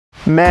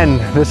Men,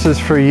 this is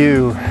for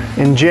you.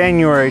 In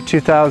January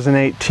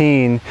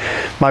 2018,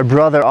 my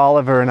brother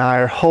Oliver and I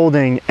are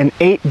holding an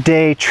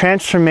 8-day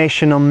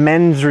transformational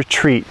men's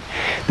retreat.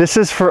 This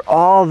is for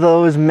all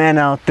those men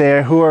out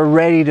there who are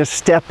ready to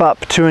step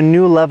up to a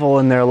new level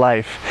in their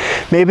life.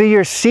 Maybe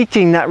you're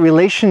seeking that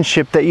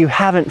relationship that you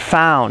haven't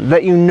found,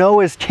 that you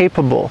know is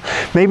capable.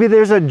 Maybe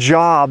there's a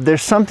job,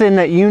 there's something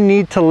that you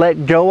need to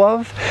let go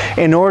of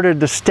in order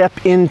to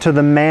step into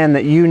the man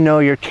that you know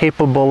you're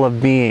capable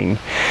of being.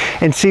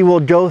 And see, we'll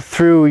go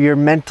through your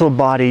mental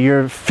body,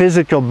 your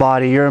physical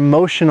body, your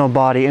emotional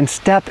body, and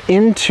step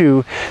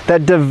into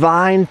that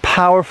divine,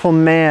 powerful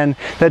man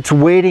that's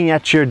waiting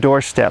at your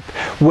doorstep,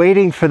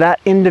 waiting for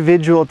that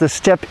individual to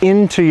step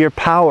into your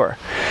power.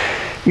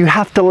 You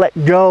have to let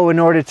go in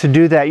order to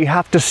do that. You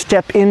have to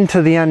step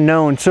into the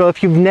unknown. So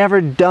if you've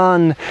never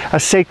done a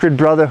Sacred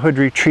Brotherhood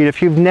retreat,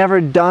 if you've never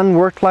done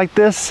work like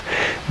this,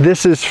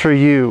 this is for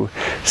you.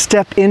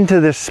 Step into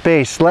this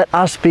space. Let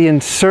us be in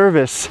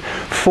service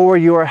for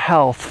your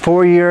health,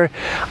 for your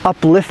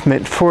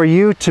upliftment, for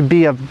you to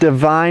be a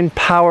divine,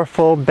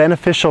 powerful,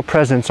 beneficial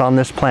presence on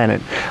this planet.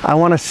 I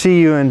want to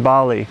see you in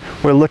Bali.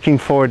 We're looking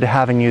forward to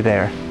having you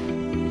there.